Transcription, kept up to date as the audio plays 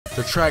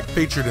The track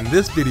featured in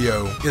this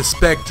video is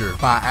Spectre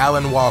by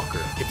Alan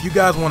Walker. If you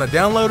guys want to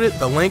download it,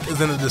 the link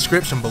is in the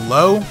description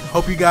below.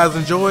 Hope you guys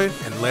enjoy,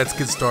 and let's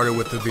get started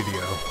with the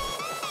video.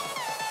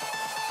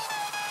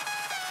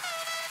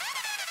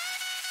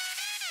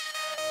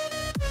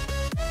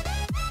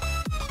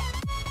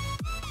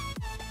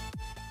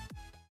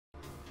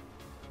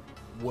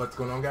 What's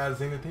going on, guys?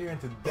 Zenith here, and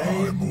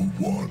today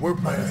we're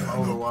playing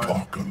some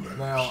Overwatch.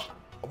 Now,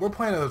 we're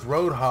playing as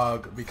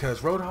Roadhog because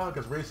Roadhog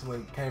has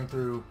recently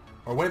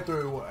went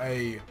through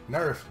a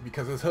nerf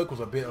because his hook was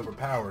a bit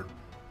overpowered.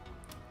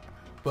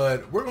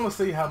 But we're going to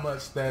see how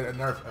much that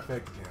nerf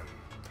affected him.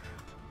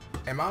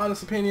 In my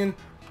honest opinion,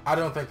 I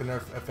don't think the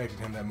nerf affected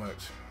him that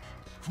much.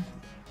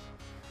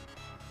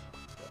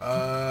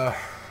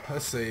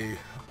 Let's see.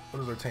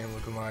 What is our team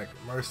looking like?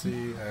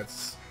 Mercy,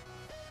 that's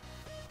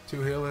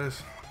 2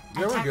 healers.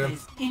 Yeah, we're good.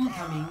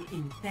 Incoming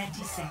in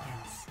 30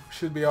 seconds.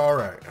 Should be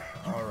alright.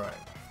 Alright.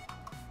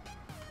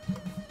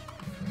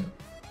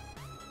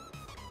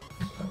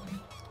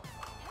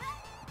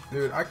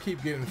 Dude, I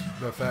keep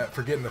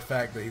forgetting the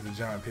fact that he's a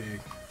giant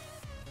pig.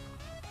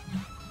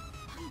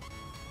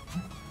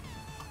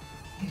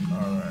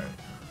 Alright.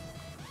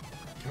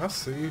 Can I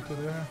see you for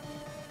there?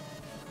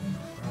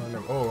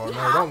 Oh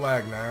no, don't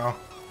lag now.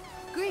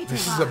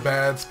 This is a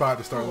bad spot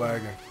to start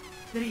lagging.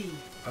 3,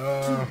 2,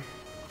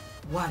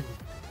 1.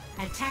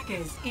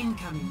 Attackers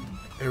incoming.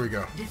 Here we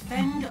go.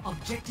 Defend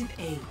objective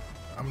A.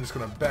 I'm just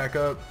gonna back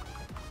up.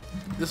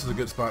 This is a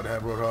good spot to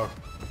have Roadhog.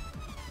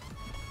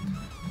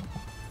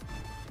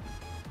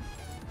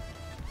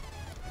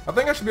 I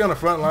think I should be on the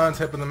front lines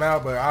helping them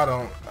out, but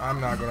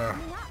I'm not gonna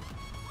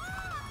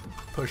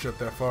push up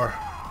that far.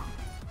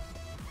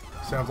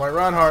 Sounds like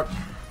Reinhardt.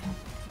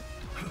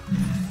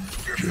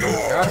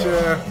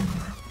 Gotcha.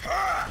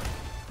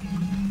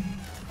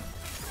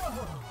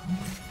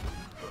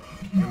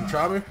 You gonna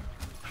try me?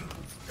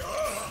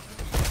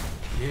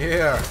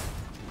 Yeah.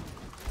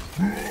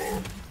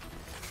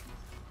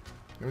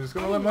 I'm just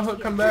gonna let my hook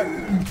come back.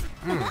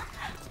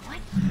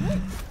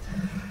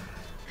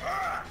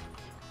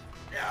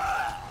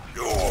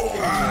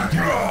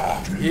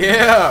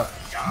 Yeah.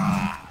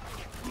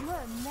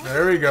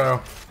 There we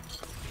go.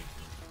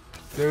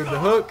 Dude, the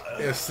hook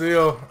is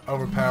still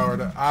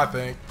overpowered, I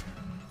think.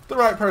 The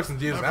right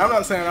person's using it. I'm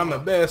not saying I'm the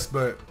best,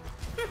 but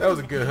that was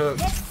a good hook.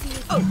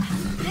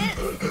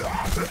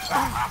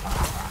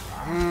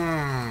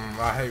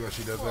 I hate when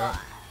she does that.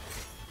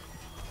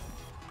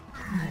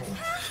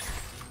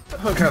 That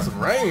hook has some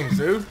range,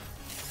 dude.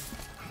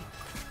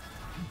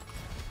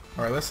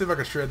 Alright, let's see if I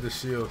can shred this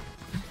shield.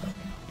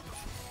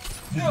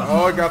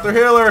 Oh, I got their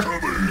healer!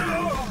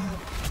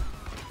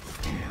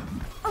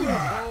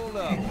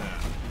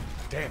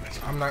 Damn it.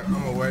 I'm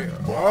gonna wait.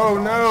 Oh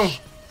no!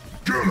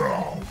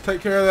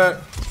 Take care of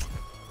that.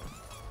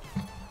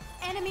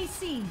 Enemy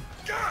seen.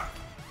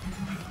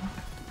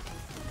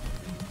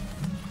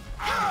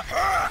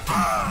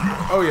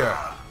 Oh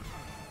yeah.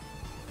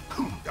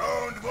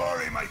 Don't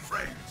worry, my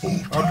friend.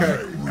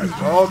 Okay,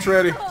 all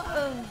ready.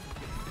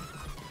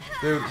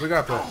 Dude, we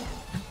got the.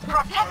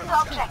 Protect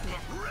the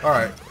objective.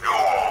 Alright.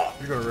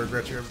 You're gonna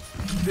regret you ever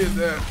did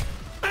that.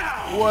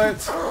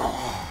 What?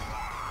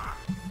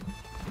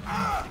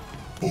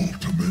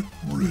 Ultimate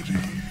ready.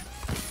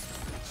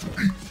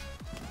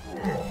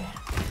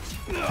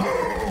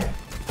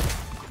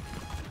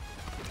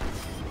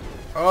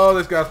 Oh,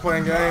 this guy's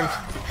playing games.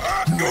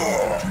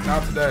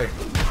 Not today.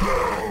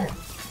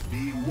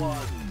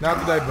 Not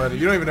today, buddy.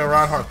 You don't even know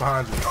Reinhardt's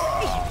behind you.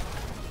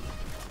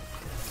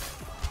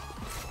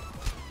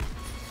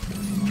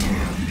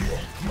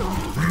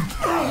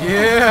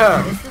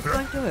 Yeah! This is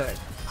going to hurt.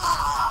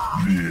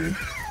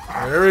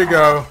 There we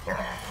go.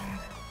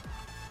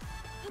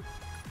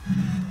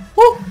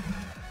 Woo!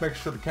 Make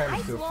sure the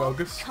camera's still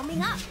focused.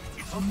 Coming up.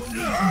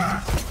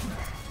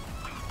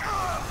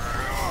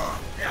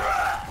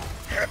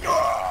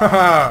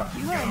 Haha!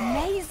 You are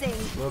amazing. A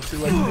little too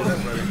late to do that,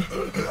 buddy.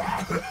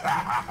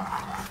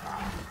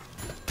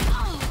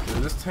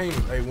 Dude, this team is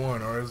A1,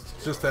 or it's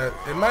just that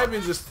it might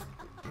be just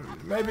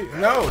maybe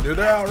no, dude,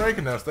 they're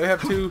outranking us. They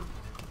have 2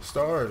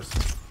 stars.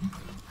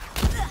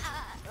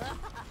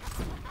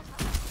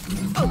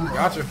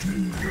 Gotcha.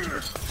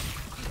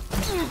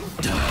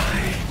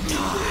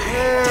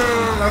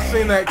 I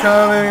seen that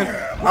coming.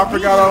 I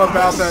forgot all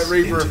about that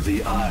Reaper.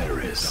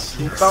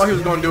 Thought he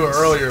was going to do it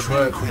earlier,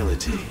 but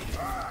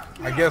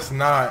I guess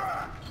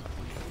not.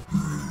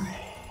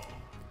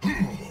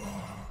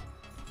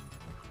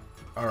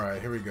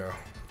 Alright, here we go.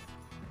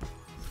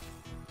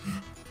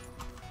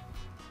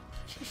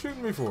 What's she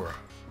shooting me for?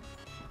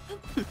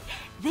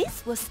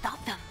 This will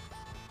stop them.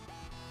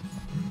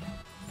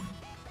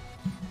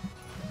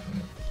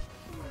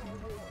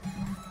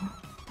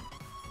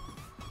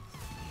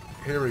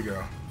 Here we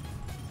go.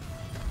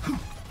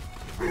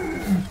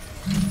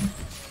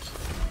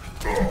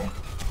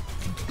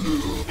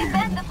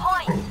 Defend the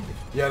point.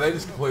 Yeah, they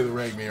just completely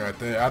rigged me right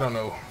there. I don't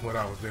know what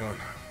I was doing.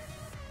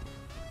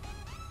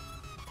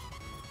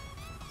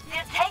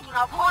 They're taking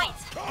our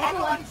points.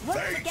 Everyone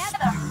work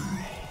together.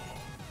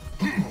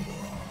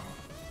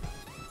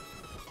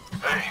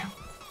 Hey.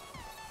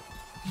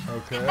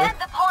 Okay. Defend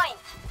the point.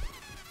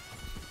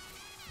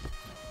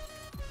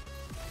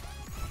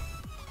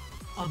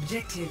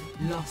 Objective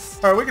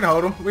lost. Alright, we can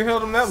hold him. We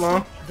held him that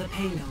long. The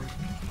payload.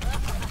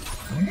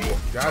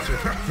 Gotcha.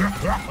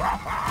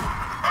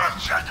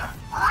 Earthshatter,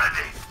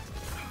 ready.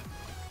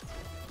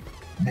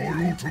 My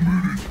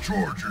ultimate is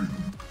charging.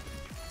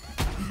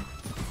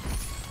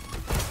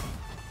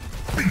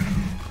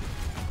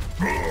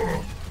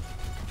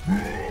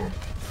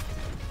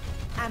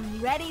 I'm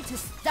ready to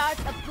start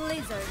a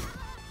blizzard.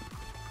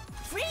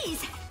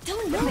 Freeze!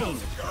 Don't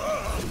move!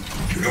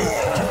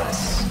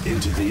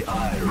 Into the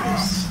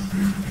iris.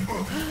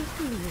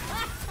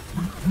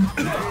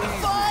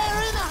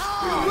 Fire in the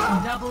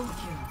hole! Double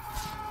kill.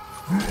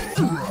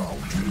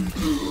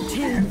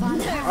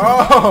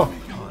 Oh!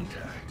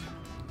 Contact.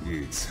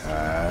 It's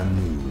high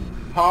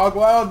noon. Hog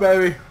wild,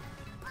 baby.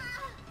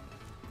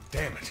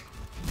 Damn it.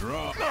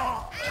 Draw.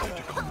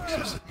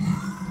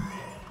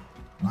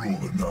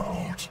 Rolling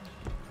out.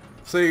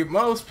 See,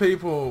 most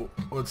people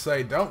would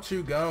say don't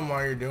chew gum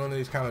while you're doing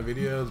these kind of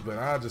videos, but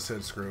I just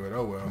said screw it.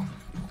 Oh well.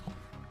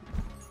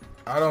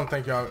 I don't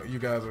think you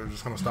guys are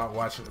just gonna stop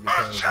watching it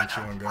because I'm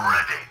chewing gum.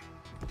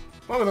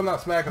 As long as I'm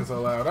not smacking so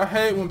loud. I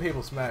hate when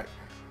people smack.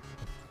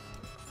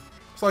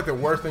 It's like the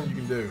worst thing you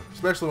can do,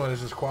 especially when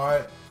it's just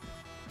quiet.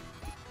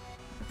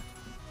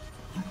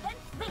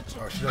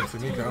 Oh, she doesn't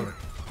see me coming.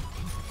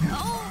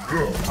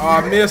 Oh,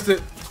 I missed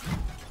it.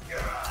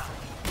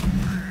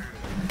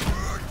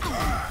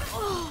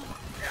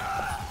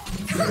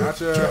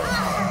 Gotcha.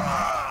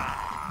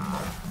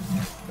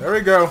 There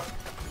we go.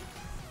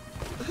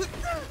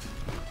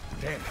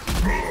 Damn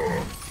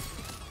it.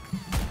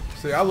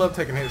 See, I love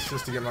taking hits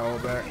just to get my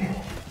ult back.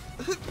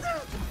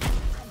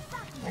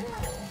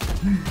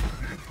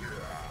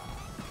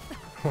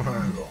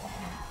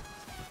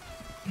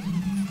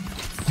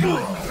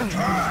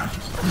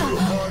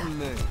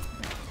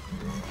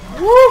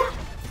 Woo!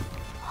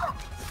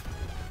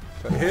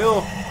 The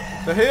hill.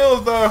 The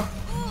hills though.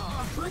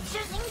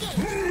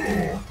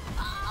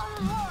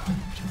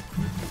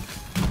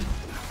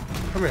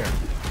 Come here.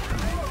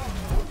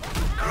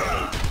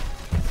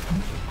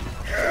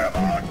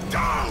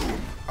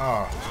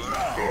 Oh.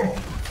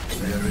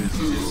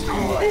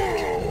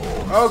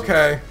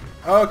 Okay.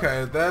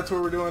 Okay, that's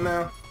what we're doing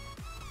now.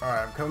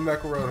 Alright, I'm coming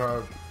back with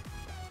Roadhog.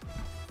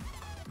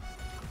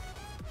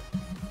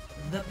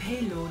 The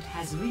payload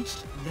has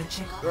reached the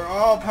checkpoint. They're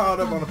all piled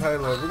up on the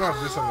payload. We're gonna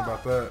have to do something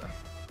about that.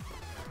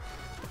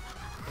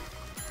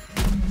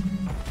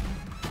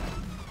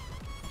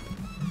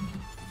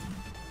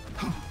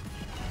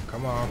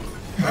 Come on.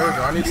 There we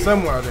go. I need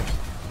somebody.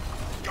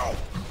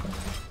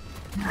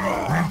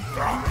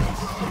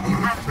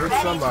 Hit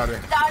somebody.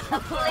 Start a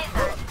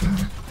blizzard.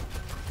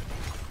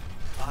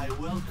 I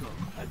welcome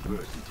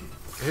adversity.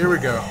 Here we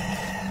go.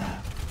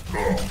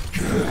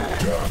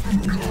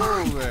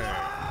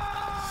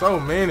 So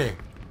many.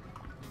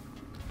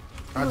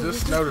 I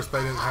just noticed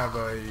they didn't have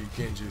a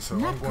Genji, so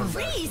I'm going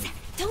back. Freeze!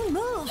 Don't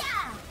move!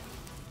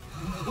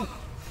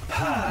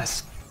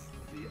 Pass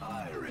the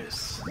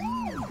iris.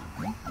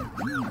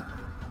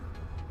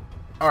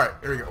 Alright,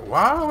 here we go.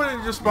 Why would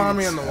it just spawn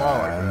me in the wall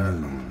like that?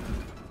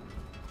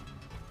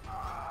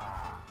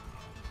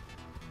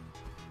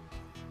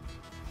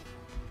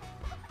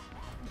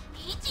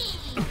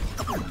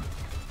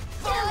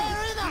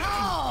 Fire in the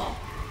hole!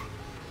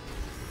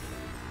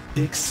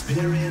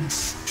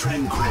 Experience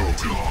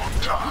tranquility.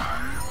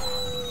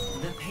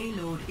 The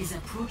payload is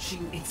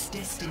approaching its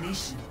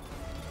destination.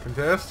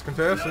 Contest?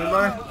 Contest?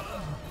 Anybody?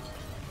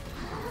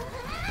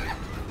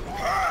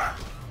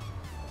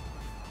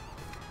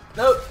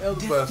 Nope, that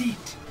was a bust.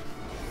 Defeat.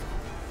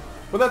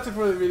 But that's it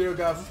for the video,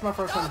 guys. This is my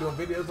first time doing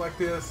videos like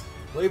this.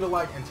 Leave a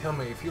like and tell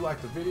me if you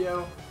liked the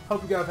video.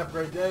 Hope you guys have a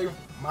great day.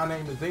 My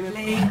name is Zenith.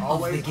 Play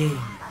Always. of the game.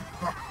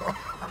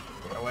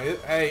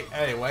 Wait,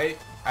 hey, wait.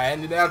 I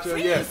hadn't out to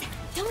it yet. Freeze!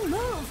 Don't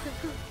move!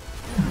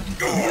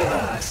 Go with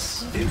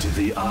us into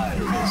the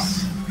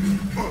iris.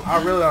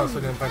 I really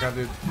honestly didn't think I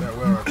did that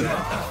well right there.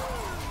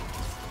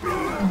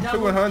 2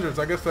 100s,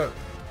 I guess that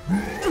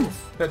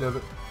does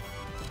it.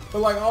 But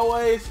like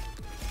always,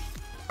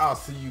 I'll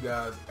see you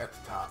guys at the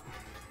top.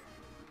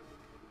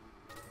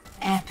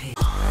 Epic.